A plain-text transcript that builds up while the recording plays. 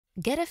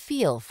Get a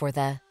feel for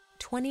the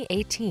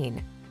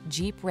 2018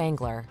 Jeep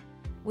Wrangler.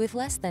 With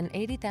less than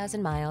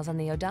 80,000 miles on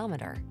the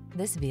odometer,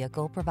 this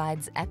vehicle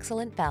provides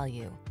excellent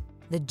value.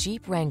 The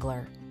Jeep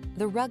Wrangler,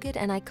 the rugged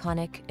and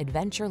iconic,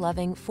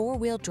 adventure-loving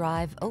four-wheel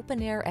drive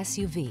open-air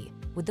SUV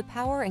with the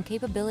power and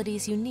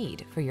capabilities you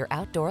need for your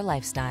outdoor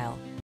lifestyle.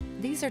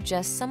 These are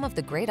just some of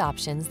the great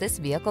options this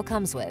vehicle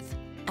comes with: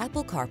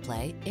 Apple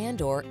CarPlay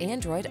and/or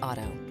Android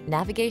Auto,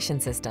 navigation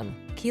system,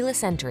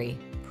 keyless entry,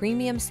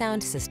 premium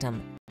sound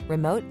system,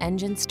 remote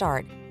engine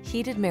start,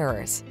 heated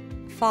mirrors,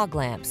 fog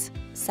lamps,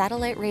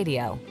 satellite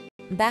radio,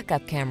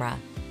 backup camera,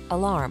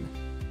 alarm.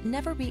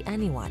 Never be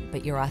anyone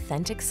but your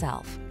authentic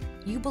self.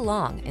 You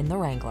belong in the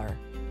Wrangler.